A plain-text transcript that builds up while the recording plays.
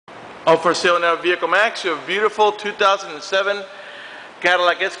For sale now, Vehicle Max. You have a beautiful 2007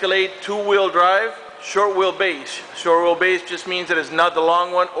 Cadillac Escalade, two-wheel drive, short wheelbase. Short wheelbase just means that it's not the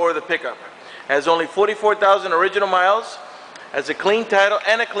long one or the pickup. Has only 44,000 original miles. Has a clean title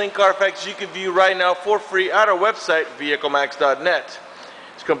and a clean Carfax you can view right now for free at our website, vehiclemax.net.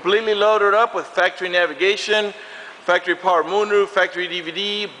 It's completely loaded up with factory navigation, factory power moonroof, factory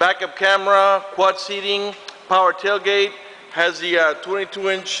DVD, backup camera, quad seating, power tailgate. Has the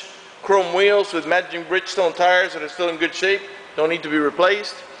 22-inch chrome wheels with matching Bridgestone tires that are still in good shape, don't need to be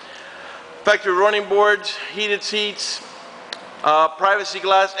replaced. Factory running boards, heated seats, privacy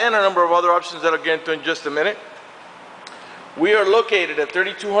glass, and a number of other options that I'll get into in just a minute. We are located at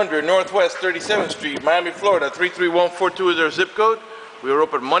 3200 Northwest 37th Street, Miami, Florida. 33142 is our zip code. We are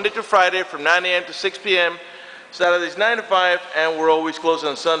open Monday to Friday from 9 a.m. to 6 p.m., Saturdays 9 to 5, and we're always closed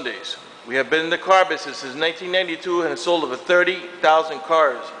on Sundays. We have been in the car business since 1992 and have sold over 30,000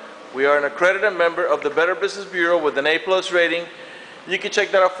 cars. We are an accredited member of the Better Business Bureau with an A+ rating. You can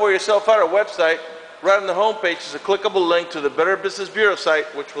check that out for yourself at our website. Right on the homepage is a clickable link to the Better Business Bureau site,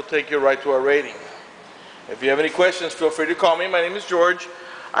 which will take you right to our rating. If you have any questions, feel free to call me. My name is George.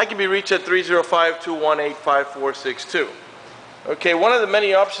 I can be reached at 305-218-5462. Okay, one of the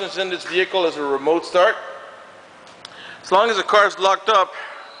many options in this vehicle is a remote start. As long as the car is locked up,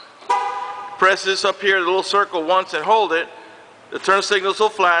 press this up here, the little circle once, and hold it. The turn signals will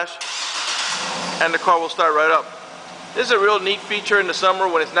flash, and the car will start right up. This is a real neat feature in the summer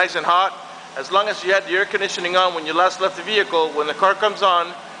when it's nice and hot. As long as you had the air conditioning on when you last left the vehicle, when the car comes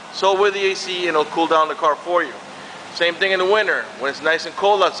on, so with the AC, and it'll cool down the car for you. Same thing in the winter, when it's nice and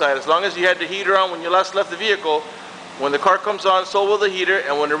cold outside. As long as you had the heater on when you last left the vehicle, when the car comes on, so will the heater,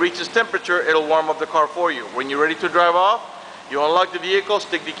 and when it reaches temperature, it'll warm up the car for you. When you're ready to drive off, you unlock the vehicle,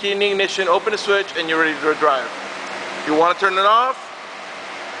 stick the key in the ignition, open the switch, and you're ready to drive. If you want to turn it off,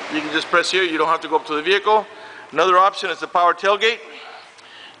 you can just press here. You don't have to go up to the vehicle. Another option is the power tailgate.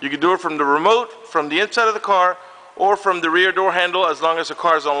 You can do it from the remote, from the inside of the car, or from the rear door handle, as long as the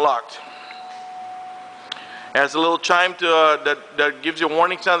car is unlocked. It has a little chime that gives you a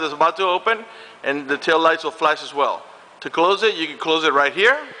warning sound that it's about to open, and the tail lights will flash as well. To close it, you can close it right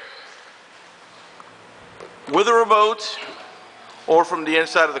here with a remote or from the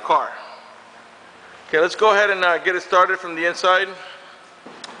inside of the car. Okay, let's go ahead and get it started from the inside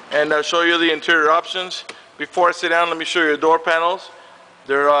and show you the interior options. Before I sit down, let me show you the door panels.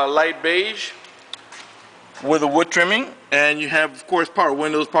 They're light beige with a wood trimming, and you have, of course, power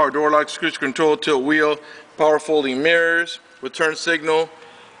windows, power door locks, cruise control, tilt wheel, power folding mirrors with turn signal,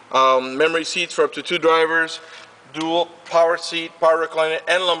 memory seats for up to 2 drivers, dual power seat, power recliner,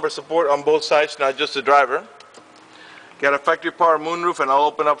 and lumbar support on both sides, not just the driver. Got a factory power moonroof, and I'll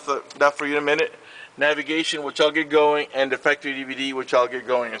open up that for you in a minute. Navigation, which I'll get going, and the factory DVD, which I'll get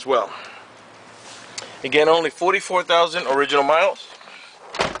going as well. Again, only 44,000 original miles.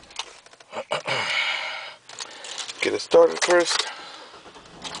 Get it started first.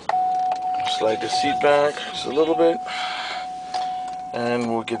 Slide the seat back just a little bit, and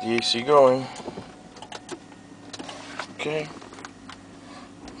we'll get the AC going. Okay,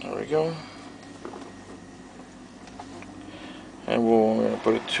 there we go. And we're going to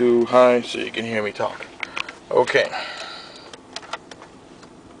put it too high so you can hear me talk. Okay.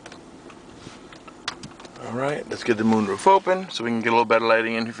 Alright, let's get the moonroof open so we can get a little better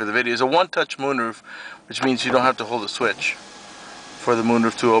lighting in here for the video. It's a one-touch moonroof, which means you don't have to hold the switch for the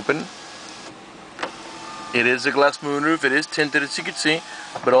moonroof to open. It is a glass moonroof. It is tinted, as you can see,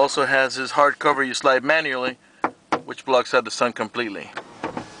 but also has this hard cover you slide manually, which blocks out the sun completely.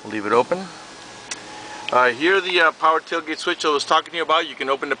 We'll leave it open. Here the power tailgate switch I was talking to you about. You can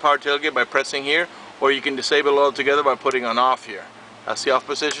open the power tailgate by pressing here, or you can disable it altogether by putting on off here. That's the off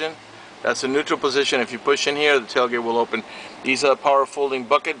position. That's the neutral position. If you push in here, the tailgate will open. These are power folding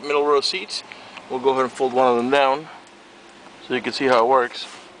bucket middle row seats. We'll go ahead and fold one of them down so you can see how it works.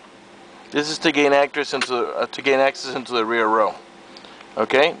 This is to gain access into the rear row.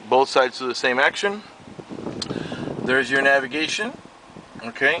 Okay, both sides do the same action. There's your navigation.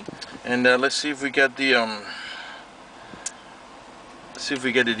 Okay, and let's see if we get the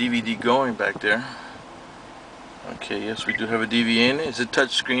DVD going back there. Okay, yes, we do have a DV in. It's a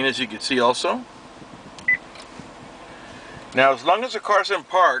touch screen, as you can see also. Now, as long as the car's in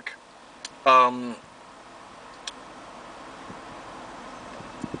park,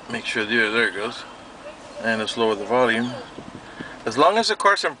 make sure there it goes, and let's lower the volume. As long as the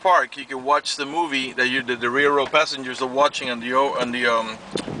car's in park, you can watch the movie that the rear row passengers are watching on the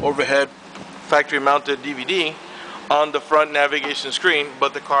overhead factory-mounted DVD on the front navigation screen.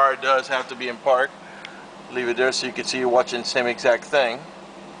 But the car does have to be in park. Leave it there so you can see you're watching the same exact thing.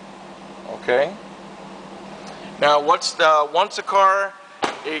 Okay. Now, once the car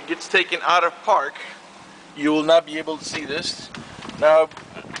it gets taken out of park, you will not be able to see this. Now,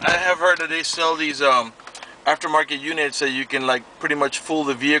 I have heard that they sell these aftermarket units that you can like pretty much fool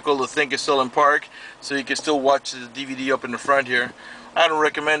the vehicle to think it's still in park, so you can still watch the DVD up in the front here. I don't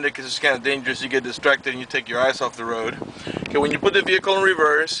recommend it because it's kind of dangerous. You get distracted and you take your eyes off the road. Okay, when you put the vehicle in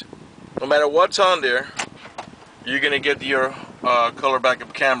reverse, no matter what's on there, you're gonna get your color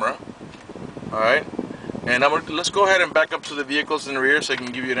backup camera. All right, and let's go ahead and back up to the vehicles in the rear so I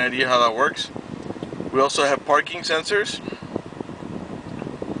can give you an idea how that works. We also have parking sensors.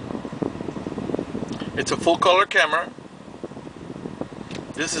 It's a full color camera.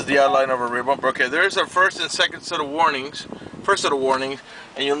 This is the outline of a rear bumper. Okay, there's our first and second set of warnings. First set of warnings,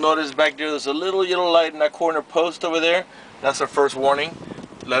 and you'll notice back there's a little yellow light in that corner post over there. That's our first warning.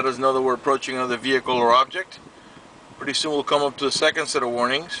 Let us know that we're approaching another vehicle or object. Pretty soon we'll come up to the second set of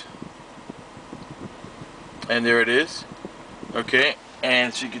warnings. And there it is. Okay,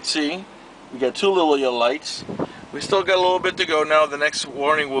 and as you can see, we got two little yellow lights. We still got a little bit to go. Now the next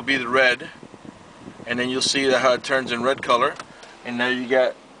warning will be the red. And then you'll see how it turns in red color. And now you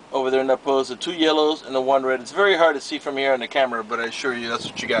got over there in that pose the two yellows and the one red. It's very hard to see from here on the camera, but I assure you that's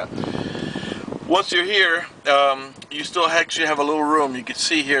what you got. Once you're here, you still actually have a little room. You can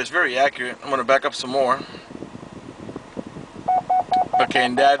see here, it's very accurate. I'm going to back up some more. Okay,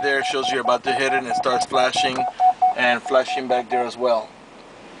 and that there shows you're about to hit it, and it starts flashing and flashing back there as well.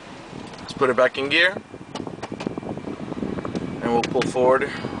 Let's put it back in gear and we'll pull forward.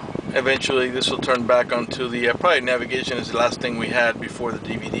 Eventually this will turn back onto the probably navigation is the last thing we had before the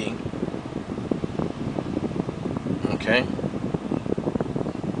DVD. Okay.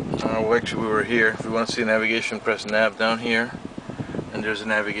 Well, actually we were here. If we want to see navigation, press nav down here and there's a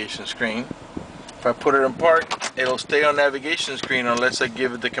navigation screen. If I put it in park, it'll stay on navigation screen unless I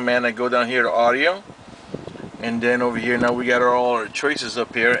give it the command. I go down here to audio, and then over here now we got all our choices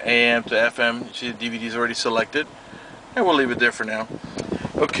up here, AM to FM. You see the DVD is already selected, and we'll leave it there for now.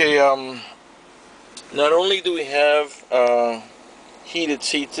 Okay, not only do we have heated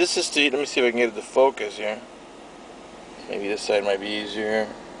seats, this is to, let me see if I can get it to focus here. Maybe this side might be easier.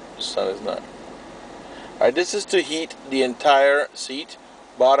 The sun is not. Alright, this is to heat the entire seat,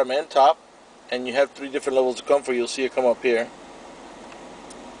 bottom and top. And you have 3 different levels of comfort. You'll see it come up here.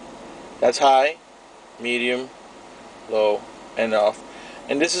 That's high, medium, low, and off.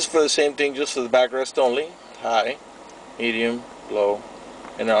 And this is for the same thing, just for the backrest only. High, medium, low,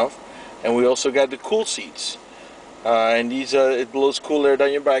 and off. And we also got the cool seats. And these it blows cool air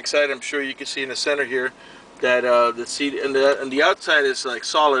down your backside. I'm sure you can see in the center here that the seat and the outside is like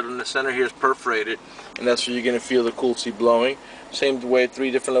solid, and the center here is perforated, and that's where you're going to feel the cool seat blowing. Same way,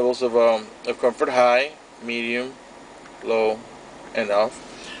 3 different levels of comfort: high, medium, low, and off.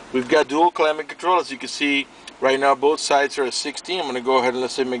 We've got dual climate control. As you can see right now, both sides are at 60. I'm going to go ahead and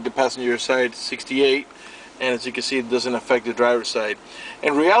let's say make the passenger side 68, and as you can see, it doesn't affect the driver's side.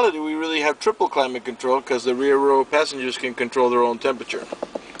 In reality, we really have triple climate control because the rear row passengers can control their own temperature.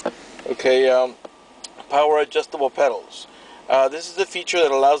 Okay, power adjustable pedals. This is the feature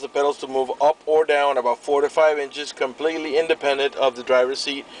that allows the pedals to move up or down about 4 to 5 inches, completely independent of the driver's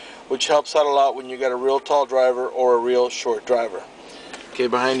seat, which helps out a lot when you got a real tall driver or a real short driver. Okay,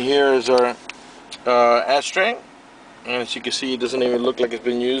 behind here is our ashtray, and as you can see, it doesn't even look like it's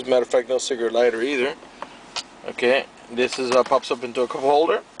been used. Matter of fact, no cigarette lighter either. Okay, this is pops up into a cup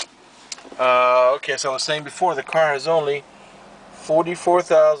holder. Okay, so I was saying before, the car has only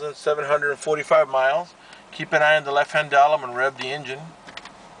 44,745 miles. Keep an eye on the left-hand dial. I'm going to rev the engine.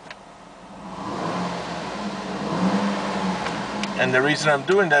 And the reason I'm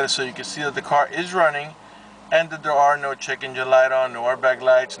doing that is so you can see that the car is running and that there are no check engine light on, no airbag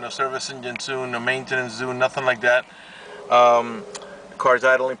lights, no service engine soon, no maintenance soon, nothing like that. The car is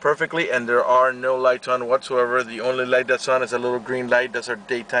idling perfectly and there are no lights on whatsoever. The only light that's on is a little green light. That's our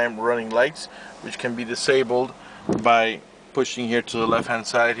daytime running lights, which can be disabled by pushing here to the left-hand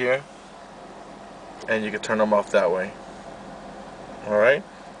side here. And you can turn them off that way. Alright.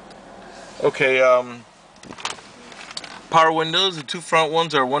 Okay, power windows, the 2 front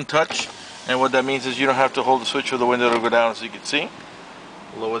ones are 1 touch. And what that means is you don't have to hold the switch for the window to go down, as you can see.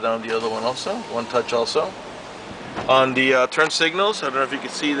 Lower down the other one also, 1 touch also. On the turn signals, I don't know if you can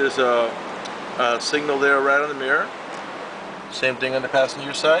see, there's a signal there right on the mirror. Same thing on the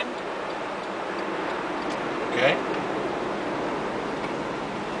passenger side. Okay.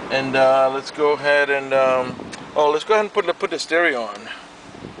 And let's go ahead and let's go ahead and put the stereo on.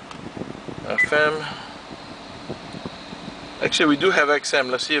 FM. Actually, we do have XM.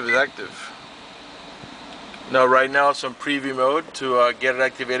 Let's see if it's active. Now right now it's on preview mode. To get it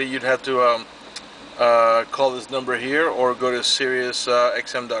activated, you'd have to call this number here or go to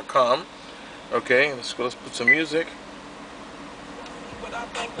SiriusXM.com. Okay, let's put some music.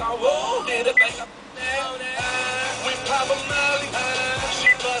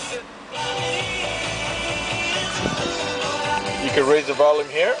 You can raise the volume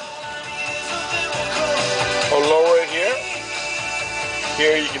here or lower it here.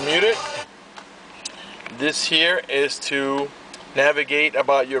 Here you can mute it. This here is to navigate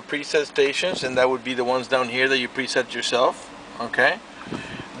about your preset stations, and that would be the ones down here that you preset yourself. Okay.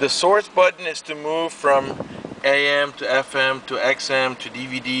 The source button is to move from AM to FM to XM to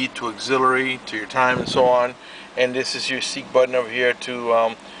DVD to auxiliary to your time and so on. And this is your seek button over here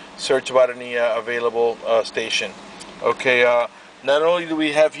to search about any available station. Okay. Not only do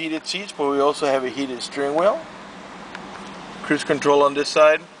we have heated seats, but we also have a heated steering wheel. Cruise control on this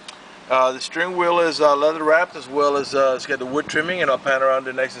side. The steering wheel is leather wrapped, as well as it's got the wood trimming, and I'll pan around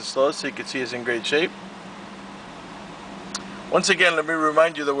it nice and slow so you can see it's in great shape. Once again, let me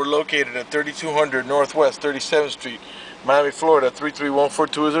remind you that we're located at 3200 Northwest 37th Street, Miami, Florida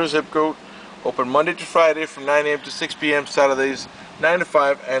 33142 zip code. Open Monday to Friday from 9 a.m. to 6 p.m. Saturdays 9 to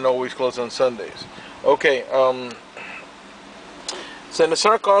 5, and always closed on Sundays. Okay. So the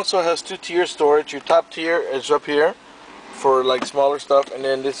center console has two tier storage. Your top tier is up here for like smaller stuff, and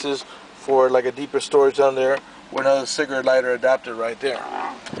then this is for like a deeper storage down there with another cigarette lighter adapter right there.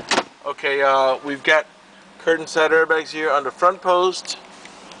 Okay, we've got curtain side airbags here on the front post,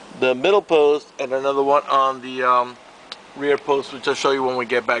 the middle post, and another one on the rear post, which I'll show you when we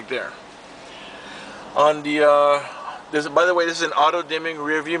get back there. On the by the way, this is an auto dimming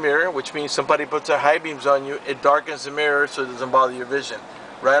rear view mirror, which means somebody puts their high beams on you, it darkens the mirror so it doesn't bother your vision.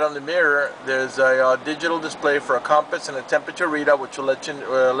 Right on the mirror, there's a digital display for a compass and a temperature readout, which will let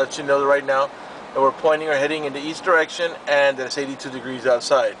you know right now that we're pointing or heading in the east direction and that it's 82 degrees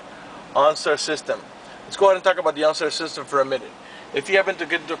outside. OnStar system. Let's go ahead and talk about the OnStar system for a minute. If you happen to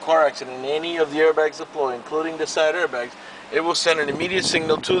get into a car accident and any of the airbags deploy, including the side airbags, it will send an immediate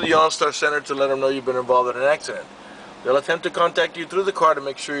signal to the OnStar center to let them know you've been involved in an accident. They'll attempt to contact you through the car to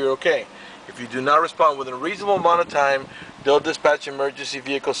make sure you're okay. If you do not respond within a reasonable amount of time, they'll dispatch emergency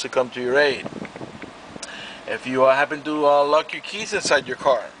vehicles to come to your aid. If you happen to lock your keys inside your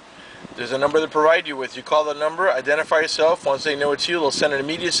car, there's a number they provide you with. You call the number, identify yourself. Once they know it's you, they'll send an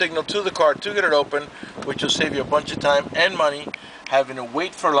immediate signal to the car to get it open, which will save you a bunch of time and money having to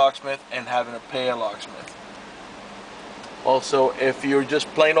wait for a locksmith and having to pay a locksmith. Also, if you're just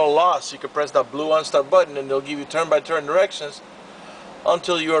plain old lost, you can press that blue OnStar button and they'll give you turn-by-turn directions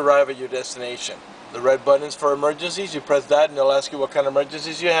until you arrive at your destination. The red button is for emergencies. You press that and they'll ask you what kind of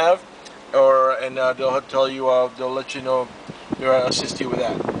emergencies you have, and they'll tell you, they'll let you know, they'll assist you with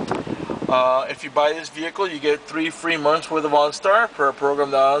that. If you buy this vehicle, you get 3 free months worth of OnStar per a program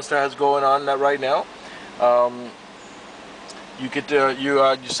that OnStar has going on right now. You get to,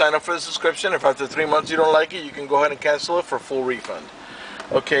 you sign up for the subscription. If after 3 months you don't like it, you can go ahead and cancel it for full refund.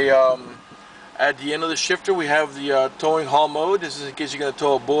 Okay. At the end of the shifter, we have the towing haul mode. This is in case you're going to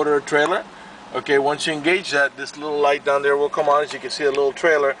tow a boat or a trailer. Okay, once you engage that, this little light down there will come on. As you can see, a little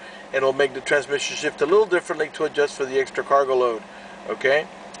trailer, and it'll make the transmission shift a little differently to adjust for the extra cargo load. Okay,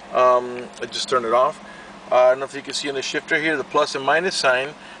 I just turned it off. I don't know if you can see on the shifter here the plus and minus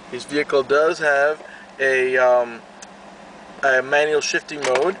sign. This vehicle does have a manual shifting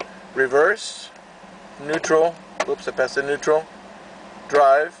mode, reverse, neutral. Oops, I passed the neutral.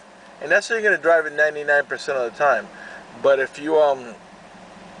 Drive. And that's how you're going to drive it 99% of the time. But if you want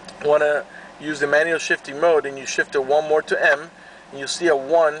to use the manual shifting mode and you shift it one more to M, and you'll see a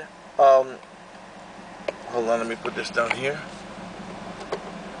 1. Hold on, let me put this down here.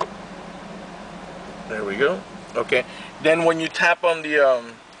 There we go. Okay. Then when you tap on the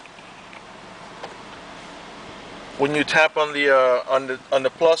on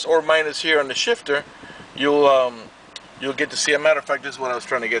the plus or minus here on the shifter, you'll get to see. As a matter of fact, this is what I was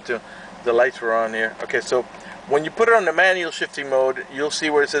trying to get to. The lights were on here. Okay, so when you put it on the manual shifting mode, you'll see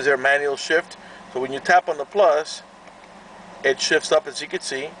where it says there manual shift. So when you tap on the plus, it shifts up, as you can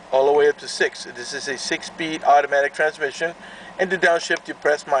see, all the way up to 6. This is a 6-speed automatic transmission. And to downshift, you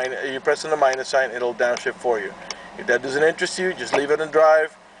press on the minus sign, it'll downshift for you. If that doesn't interest you, just leave it on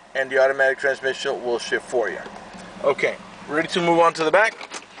drive, and the automatic transmission will shift for you. Okay, ready to move on to the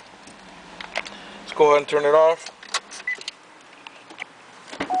back? Let's go ahead and turn it off.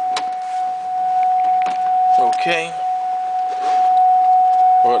 Okay.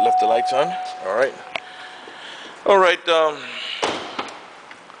 Well, left the lights on. All right. All right.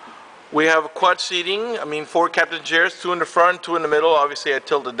 We have quad seating, I mean 4 captain chairs, 2 in the front, 2 in the middle. Obviously I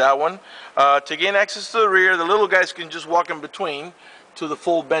tilted that one. To gain access to the rear, the little guys can just walk in between to the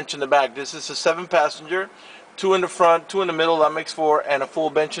full bench in the back. This is a 7-passenger, 2 in the front, 2 in the middle, that makes 4, and a full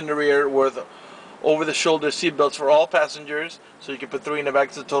bench in the rear with over-the-shoulder seat belts for all passengers, so you can put 3 in the back.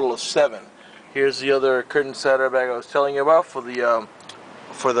 It's a total of 7. Here's the other curtain setter bag I was telling you about for the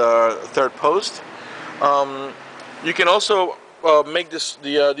third post. You can also make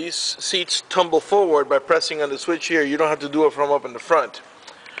these seats tumble forward by pressing on the switch here. You don't have to do it from up in the front.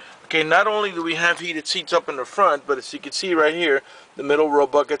 Okay, not only do we have heated seats up in the front, but as you can see right here, the middle row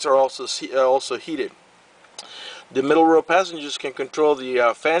buckets are also heated. The middle row passengers can control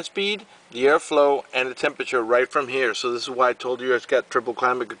the fan speed, the airflow, and the temperature right from here. So this is why I told you it's got triple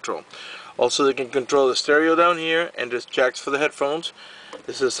climate control. Also, they can control the stereo down here, and there's jacks for the headphones.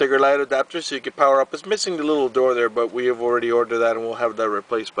 This is a Escalade adapter, so you can power up. It's missing the little door there, but we have already ordered that, and we'll have that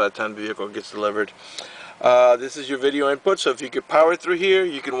replaced by the time the vehicle gets delivered. This is your video input, so if you could power through here,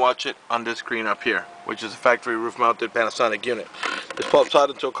 you can watch it on this screen up here, which is a factory roof-mounted Panasonic unit. This pops out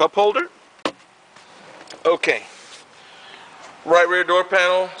into a cup holder. Okay. Right rear door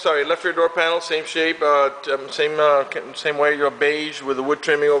panel, sorry, left rear door panel, same shape, same way, your beige with the wood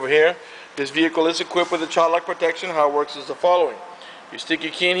trimming over here. This vehicle is equipped with a child lock protection. How it works is the following. You stick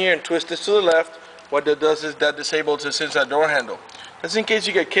your key in here and twist this to the left. What that does is that disables this inside door handle. That's in case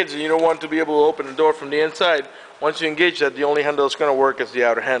you get kids and you don't want to be able to open the door from the inside. Once you engage that, the only handle that's going to work is the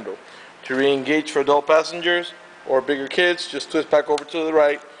outer handle. To re-engage for adult passengers or bigger kids, just twist back over to the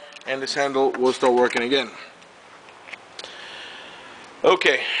right and this handle will start working again.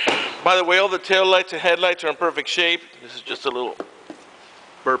 Okay, by the way, all the tail lights and headlights are in perfect shape. This is just a little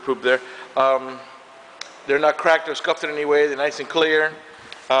bird poop there. They're not cracked or scuffed in any way. They're nice and clear.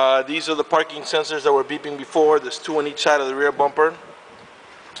 These are the parking sensors that were beeping before. There's 2 on each side of the rear bumper.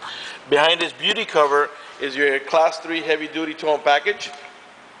 Behind this beauty cover is your Class 3 heavy-duty towing package.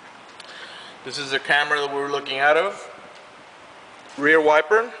 This is the camera that we were looking out of. Rear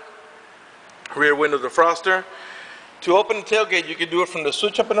wiper. Rear window defroster. To open the tailgate, you can do it from the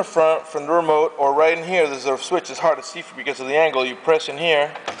switch up in the front, from the remote, or right in here. There's a switch. It's hard to see because of the angle. You press in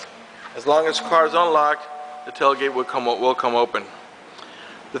here. As long as the car is unlocked, the tailgate will come open.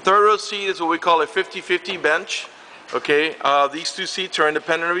 The third row seat is what we call a 50-50 bench. Okay, these 2 seats are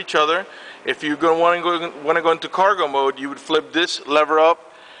independent of each other. If you're going to want to go into cargo mode, you would flip this lever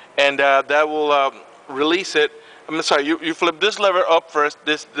up, and that will release it. I'm sorry, you flip this lever up first.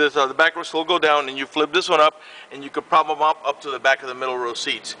 The back rows will go down, and you flip this one up, and you can prop them up to the back of the middle row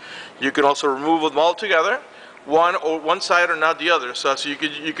seats. You can also remove them all together, one side or not the other. So you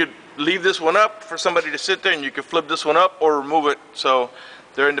could leave this one up for somebody to sit there, and you could flip this one up or remove it. So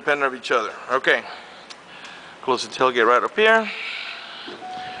they're independent of each other. Okay. Close the tailgate right up here.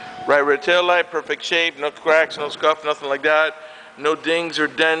 Right rear tail light, perfect shape, no cracks, no scuff, nothing like that. No dings or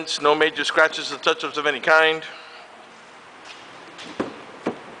dents, no major scratches or touch-ups of any kind.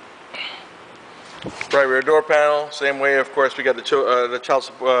 Right rear door panel, same way. Of course, we got the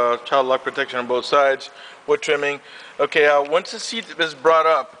child lock protection on both sides. Wood trimming. Okay, once the seat is brought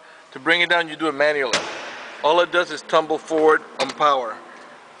up, to bring it down, you do it manually. All it does is tumble forward on power.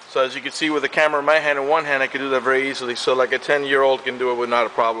 So as you can see with the camera in my hand and one hand, I can do that very easily. So like a 10-year-old can do it with not a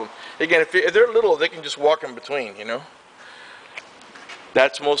problem. Again, if they're little, they can just walk in between, you know.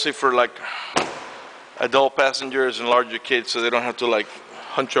 That's mostly for like adult passengers and larger kids, so they don't have to like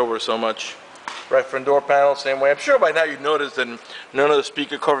hunch over so much. Right front door panel, same way. I'm sure by now you've noticed that none of the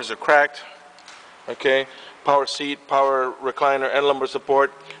speaker covers are cracked. Okay, power seat, power recliner, and lumbar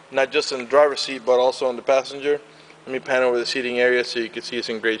support, not just in the driver's seat, but also on the passenger. Let me pan over the seating area so you can see it's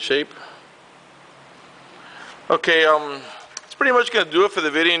in great shape. Okay, it's pretty much going to do it for the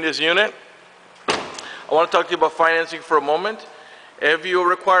video in this unit. I want to talk to you about financing for a moment. If you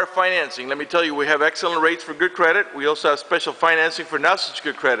require financing, let me tell you, we have excellent rates for good credit. We also have special financing for not such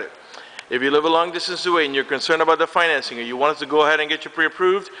good credit. If you live a long distance away and you're concerned about the financing or you want us to go ahead and get you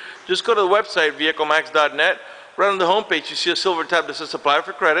pre-approved, just go to the website, vehiclemax.net. Right on the home page, you see a silver tab that says Apply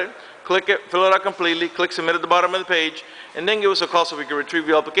for Credit. Click it, fill it out completely, click Submit at the bottom of the page, and then give us a call so we can retrieve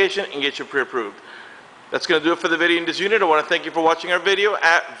your application and get you pre-approved. That's going to do it for the video in this unit. I want to thank you for watching our video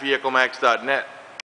at vehiclemax.net.